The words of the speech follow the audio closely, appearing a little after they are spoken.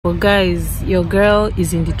But guys, your girl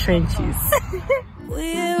is in the trenches.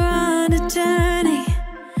 We're on a journey,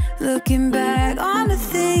 looking back on the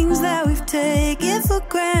things that we've taken for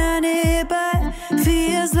granted, but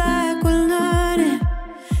feels like we're learning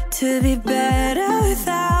to be better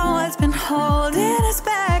without what's been holding us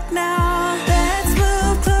back now. Let's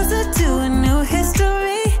move closer to a new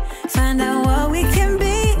history, find out what we can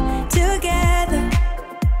be together.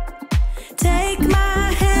 Take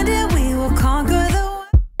my hand and we will conquer the world.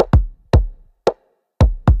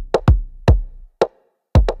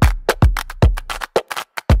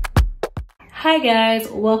 Hi guys,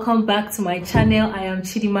 welcome back to my channel. I am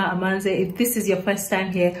Chidinma Amanze. If this is your first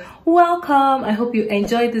time here, welcome. I hope you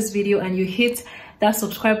enjoyed this video and you hit that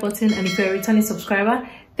subscribe button, and if you're a returning subscriber,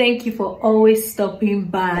 thank you for always stopping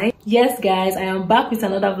by. Yes guys, I am back with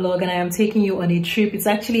another vlog and I am taking you on a trip. It's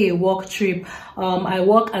actually a work trip. I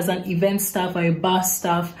work as an event staff or a bar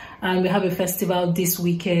staff, and we have a festival this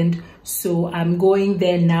weekend, so I'm going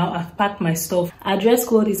there now. I've packed my stuff. Our dress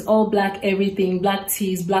code is all black, everything, black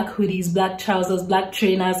tees, black hoodies, black trousers, black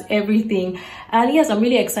trainers, everything. And yes, I'm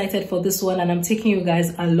really excited for this one and I'm taking you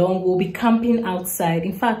guys along. We'll be camping outside.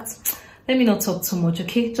 In fact, let me not talk too much,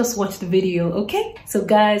 okay? Just watch the video, okay? So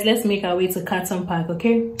guys, let's make our way to Catton Park,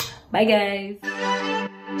 okay? Bye guys.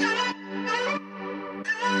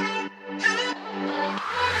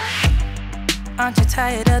 Aren't you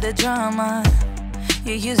tired of the drama?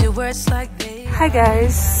 You use your words like they... Hi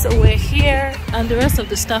guys, so we're here and the rest of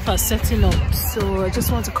the staff are setting up, so I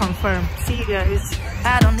just want to confirm. See you guys.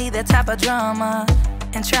 I don't need that type of drama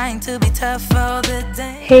and trying to be tough all the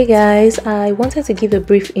day. Hey guys, I wanted to give a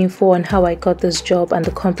brief info on how I got this job and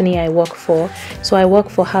the company I work for. So I work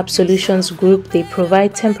for Hap Solutions Group. They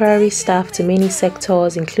provide temporary staff to many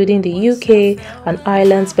sectors including the UK and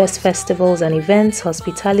Ireland's best festivals and events,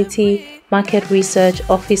 hospitality, market research,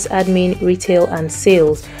 office admin, retail and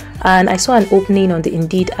sales. And I saw an opening on the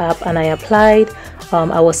Indeed app and I applied.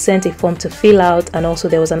 I was sent a form to fill out, and also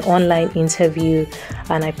there was an online interview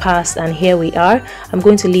and I passed, and here we are. I'm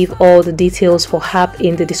going to leave all the details for Hap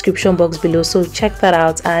in the description box below, so check that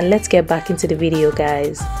out and let's get back into the video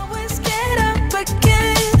guys.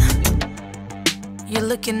 You're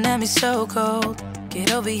looking at me so cold.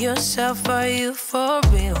 Get over yourself, are you for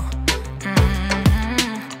real?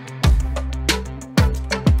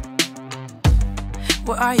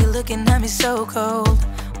 Why are you looking at me so cold?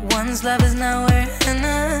 One's love is now we're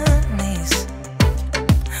enemies.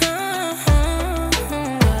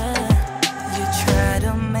 You try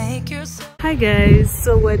to make yourself... Hi guys,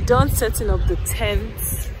 so we're done setting up the tent.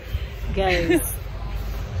 Guys,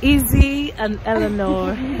 Izzy and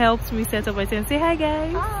Eleanor helped me set up my tent. Say hi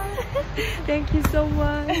guys. Hi. Thank you so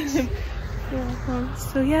much. You're welcome.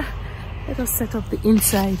 So yeah, let us set up the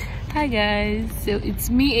inside. Hi guys, so it's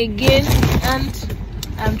me again and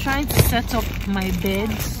I'm trying to set up my bed.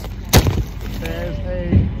 There's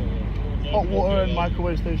a hot water and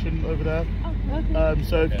microwave station over there. Oh, okay.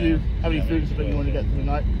 So if you have any food that you want to get through the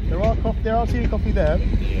night, there are tea and coffee there,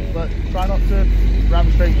 but try not to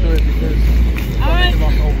ram straight through it because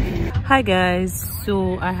Hi guys,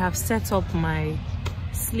 so I have set up my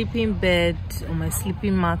sleeping bed or my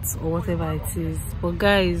sleeping mat or whatever it is, but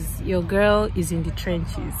guys, your girl is in the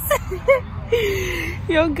trenches.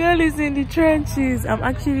 Your girl is in the trenches. I'm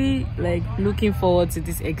actually like looking forward to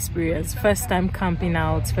this experience. First time camping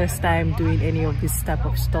out, first time doing any of this type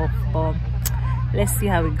of stuff, but let's see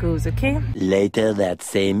how it goes, okay? Later that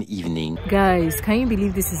same evening. Guys, can you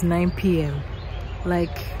believe this is 9 p.m?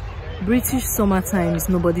 Like British summertime is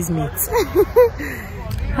nobody's mate.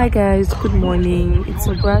 Hi guys, good morning. It's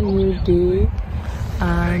a brand new day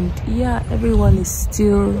and yeah, everyone is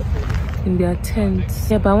still in their tents.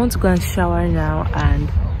 Yeah, but I want to go and shower now and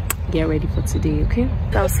get ready for today, okay?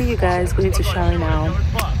 So I'll see you guys going to shower now.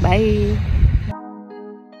 Bye.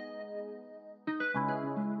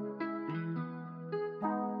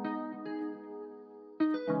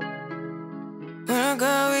 When I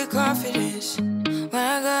go with confidence, when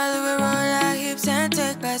I go with roll our hips and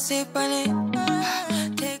take back sip on it.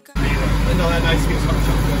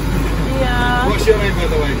 Yeah. What's your name, by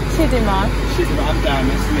the way? Chidinma. Chidinma, I'm Dan.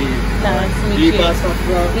 Nice to meet you. Nice to meet you. you. Bar staff as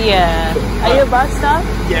well? Yeah. Are you a bar staff?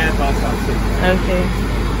 Yeah, bar staff too. Okay.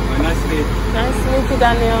 Right, nice to meet you. Nice to meet you,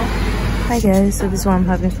 Daniel. Hi guys, so this is what I'm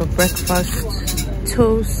having for breakfast.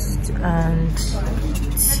 Toast and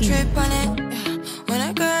tea. Trip on it. When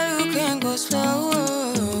I girl who can go slow.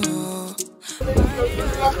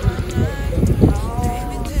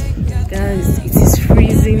 Guys, it is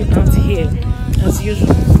freezing out here as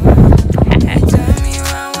usual.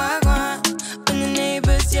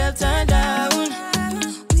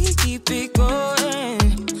 We keep it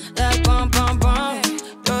going like bum bum bum.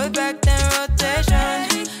 Your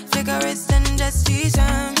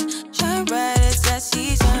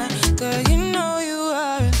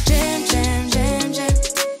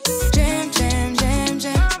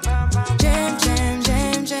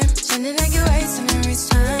Shining like you're wasting every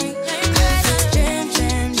time. Jam,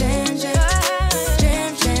 jam, jam, jam.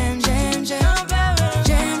 Jam, jam, jam, jam.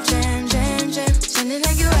 Jam, jam, jam, jam. Shining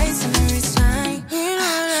like you're wasting every time. We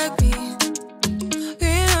not like me. We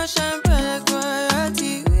not shine bright like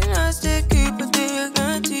royalty. We not sticky, but they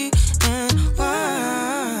guarantee. And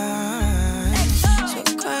why? So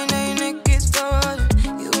kind of your neck is cold.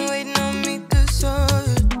 You been waiting on me to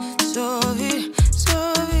solve it. Solve it,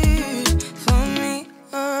 solve it for me.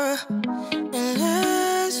 And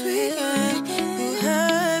last weekend, you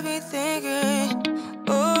had me thinking,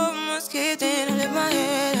 oh, must get in and lift my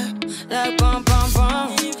head up. Like bum, bum, bum.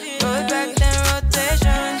 Roll back, then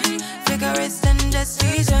rotation. Figure it's in the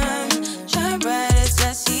season. Shine bright as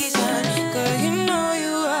that season. Girl, you know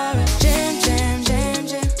you are a jam, jam, jam,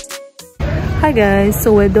 jam. Hi guys,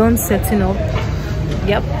 so we're done setting up.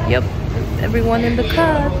 Yep, everyone in the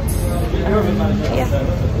cut. Yeah.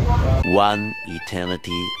 One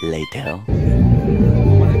eternity later.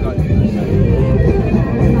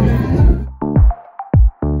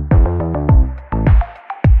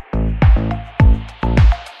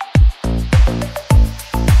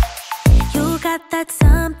 You got that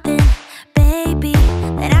something, baby,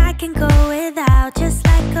 that I can go without. Just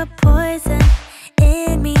like a poison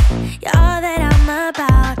in me. You're all that I'm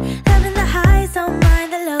about. Loving the highs, don't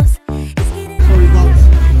mind the lows. It's getting So we've got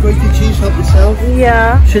grated cheese, help yourself,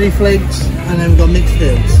 Yeah. chili flakes, and then we've got mixed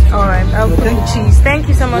herbs. Alright, I'll put the cheese. Thank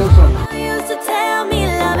you so much. You used to tell me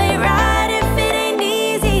love ain't right if it ain't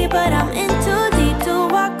easy, but I'm in too deep to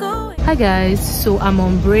walk away. Hi guys, so I'm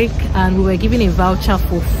on break and we were given a voucher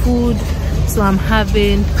for food. So I'm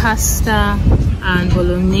having pasta and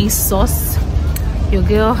bolognese sauce. Your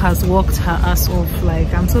girl has worked her ass off.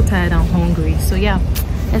 Like, I'm so tired and hungry. So yeah,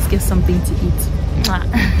 let's get something to eat.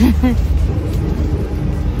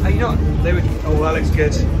 Are you not? They were. Oh, that looks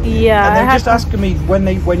good. Yeah, And I they were had just asking me when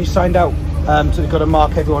you signed out. So they've got to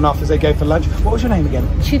mark everyone off as they go for lunch. What was your name again?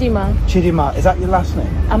 Chidinma, Chidinma. Is that your last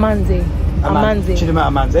name? Amanze. Amanze. Chidinma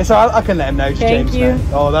Amanze. So I can let him know. Just Thank James you.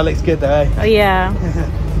 know. Oh, that looks good though. Eh? Oh yeah.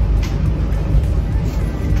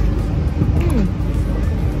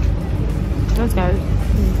 That's good.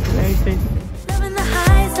 Very good. Loving the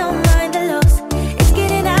highs, don't mind the lows. It's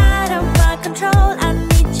getting out of my control. I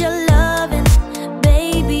need your loving,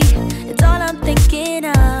 baby. It's all I'm thinking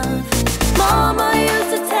of. Mama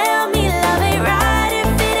used to tell me love ain't right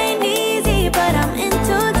if it ain't easy, but I'm in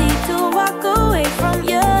too deep to walk away from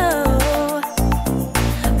you.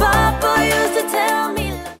 Papa used to tell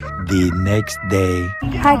me. The next day.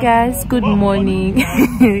 Hi guys, good morning.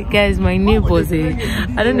 Guys, my neighbors,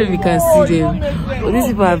 I don't know if you can see them, but these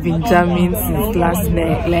people have been jamming since last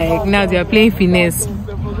night. Like, now they are playing finesse.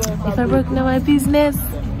 If I broke down my business,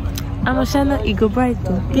 I'm a Shana Ego Bright.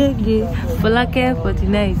 For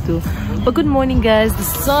 49. But good morning guys, the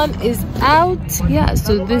sun is out. Yeah,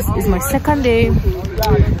 so this is my second day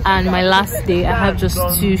and my last day. I have just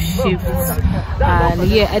 2 shifts, and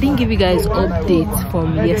yeah, I didn't give you guys updates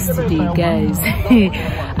from yesterday guys.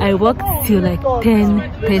 I worked till like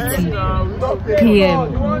 10:30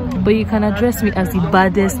 p.m. but you can address me as the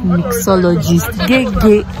baddest mixologist.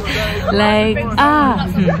 Like I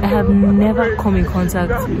have never come in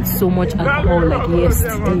contact with so much alcohol like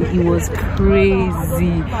yesterday. It was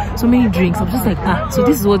crazy, so many drinks. I'm just like, so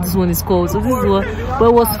this is what this one is called. So this is what, but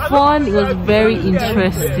it was fun. It was very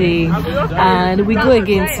interesting, and we go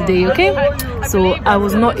again today. Okay, so I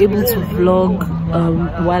was not able to vlog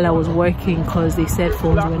while I was working because they said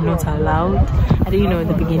phones were not allowed. I didn't know in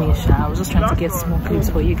the beginning. I was just trying to get small clips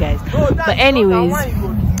for you guys, but anyways,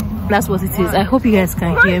 that's what it is. I hope you guys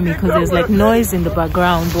can hear me because there's like noise in the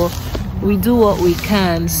background, but we do what we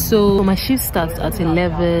can. So my shift starts at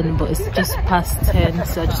 11, but it's just past 10,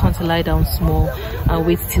 so I just want to lie down small and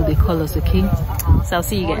wait till they call us. Okay, so I'll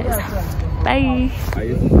see you guys. Bye.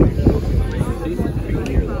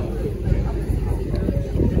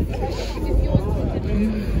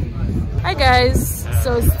 Hi guys,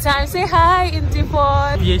 so it's time. Say hi in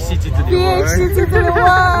T4. PhD to the PhD to the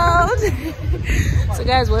world. So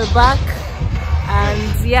guys, we're back,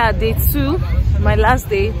 and yeah, day 2, my last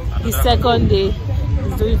day. The second day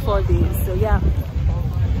is doing 4 days. So yeah.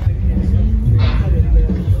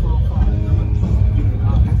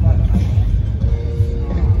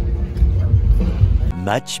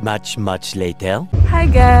 Much later. Hi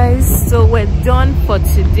guys, so we're done for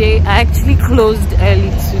today. I actually closed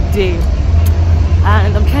early today,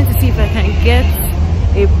 and I'm trying to see if I can get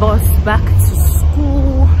a bus back to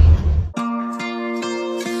school.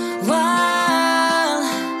 Wow,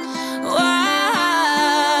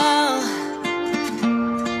 wow.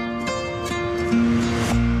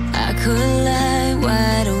 I could lie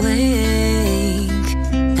wide awake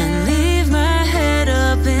and leave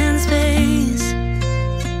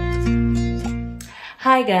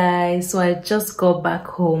Hi guys, so I just got back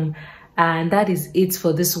home and that is it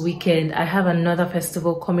for this weekend. I have another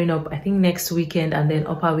festival coming up, I think next weekend, and then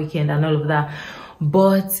upper weekend and all of that.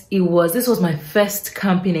 But this was my first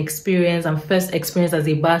camping experience and first experience as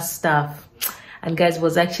a bar staff. And guys, it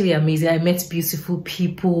was actually amazing. I met beautiful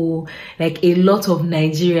people, like a lot of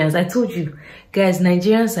Nigerians. I told you guys,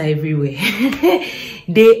 Nigerians are everywhere.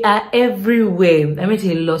 They are everywhere. I met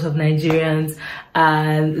a lot of Nigerians,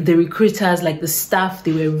 and the recruiters, like the staff,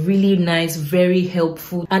 they were really nice, very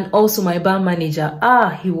helpful. And also my bar manager,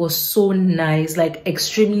 he was so nice, like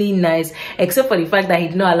extremely nice, except for the fact that he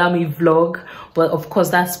did not allow me vlog. But of course,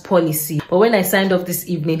 that's policy. But when I signed off this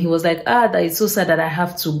evening, he was like, that it's so sad that I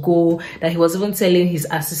have to go. That he was even telling his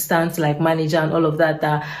assistant, like manager and all of that,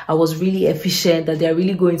 that I was really efficient, that they're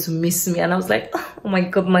really going to miss me. And I was like, oh my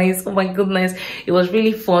goodness, oh my goodness. It was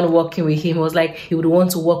really fun working with him. He was like, he would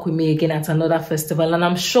want to work with me again at another festival. And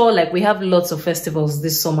I'm sure like we have lots of festivals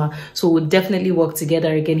this summer, so we'll definitely work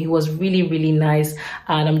together again. He was really, really nice.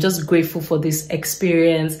 And I'm just grateful for this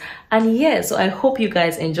experience. And yeah, so I hope you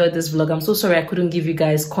guys enjoyed this vlog. I'm so sorry I couldn't give you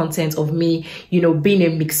guys content of me, being a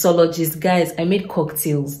mixologist. Guys, I made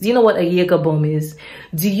cocktails. Do you know what a Jaeger bomb is?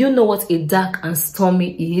 Do you know what a dark and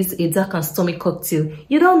stormy is? A dark and stormy cocktail.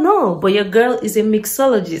 You don't know, but your girl is a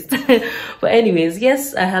mixologist. But anyways,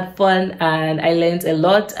 yes, I had fun and I learned a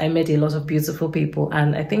lot. I met a lot of beautiful people,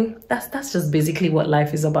 and I think that's just basically what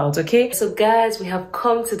life is about, okay? So guys, we have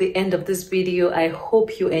come to the end of this video. I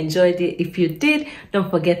hope you enjoyed it. If you did, don't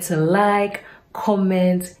forget to like,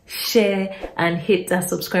 comment, share, and hit that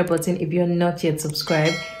subscribe button if you're not yet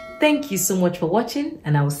subscribed. Thank you so much for watching,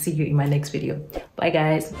 and I will see you in my next video. Bye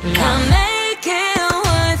guys.